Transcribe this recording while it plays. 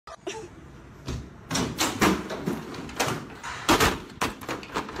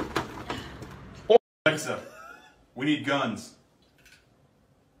Alexa, we need guns.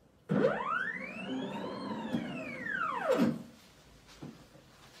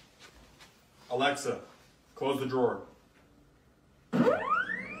 Alexa, close the drawer.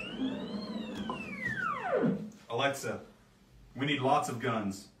 Alexa, we need lots of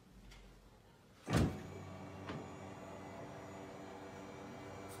guns.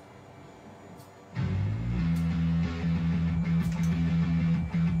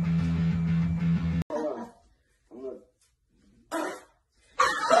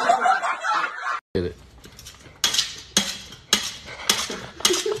 Get it.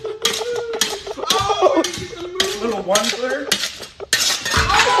 Oh, little one clear.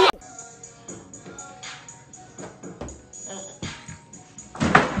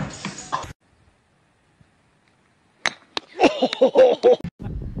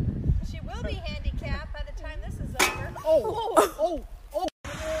 She will be handicapped by the time this is over. Oh.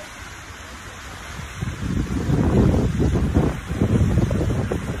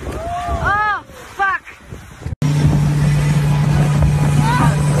 Oh, fuck!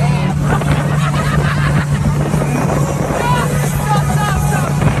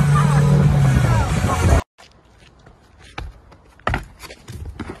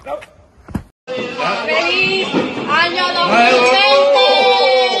 ¡Feliz año 2020!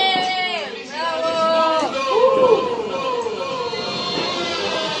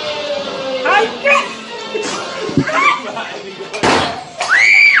 ¡Ay, qué!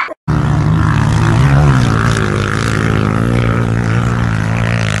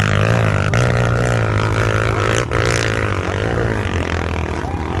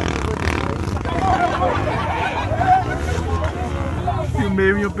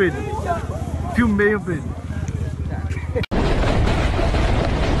 Filmei o meu Pedro. Filmei o Pedro.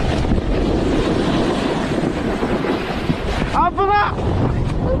 Abra!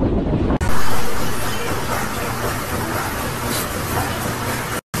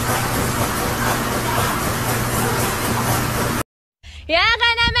 يا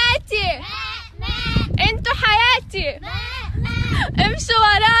غنماتي انتوا حياتي امشوا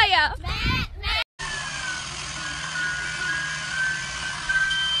ورايا.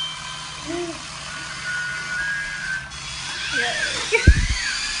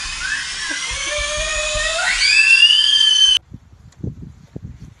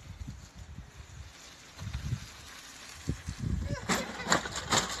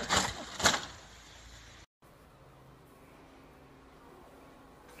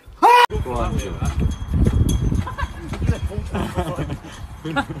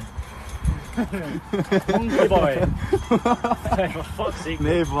 Hungry boy. For fuck's sake.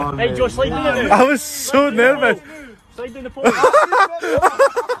 Hey, Josh, slide me in. I was so nervous. Slide in the pool.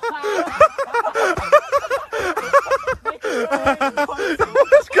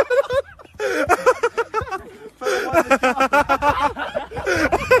 What's going on?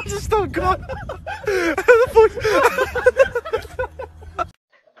 I'm just not gone. The fuck?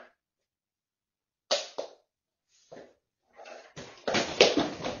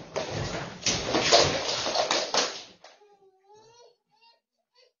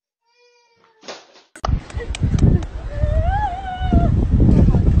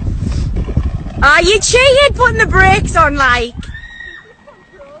 Are you cheating putting the brakes on, like?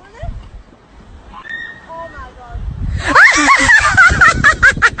 Oh my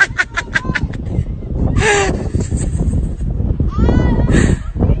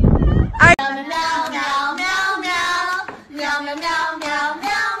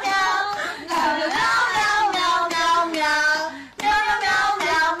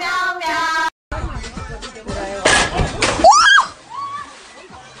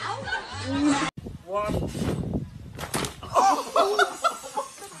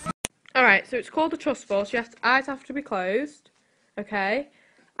Alright, so it's called the trust fall. So eyes have to be closed, okay?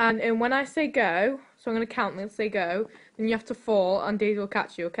 And when I say go, so I'm going to count, let's say go, then you have to fall and Daisy will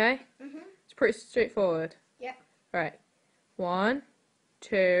catch you, okay? It's pretty straightforward. Yeah. Alright. 1,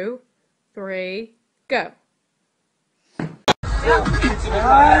 2, 3, go.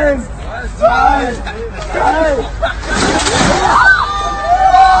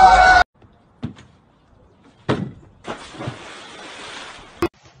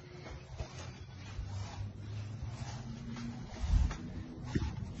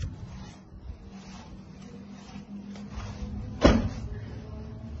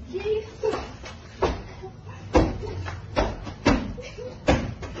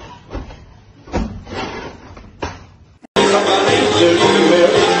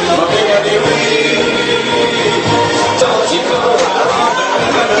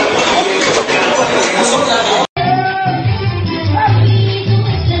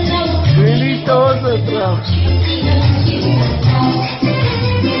 Feliz todos.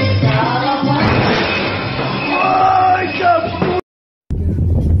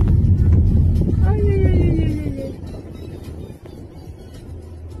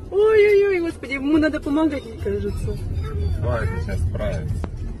 Господи, ему надо помогать, мне кажется. Давай, сейчас справится.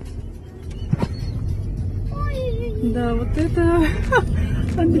 Да, вот это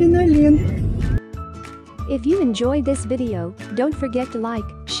адреналин. If you enjoyed this video, don't forget to like,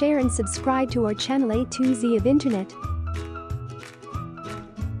 share and subscribe to our channel A to Z of Internet.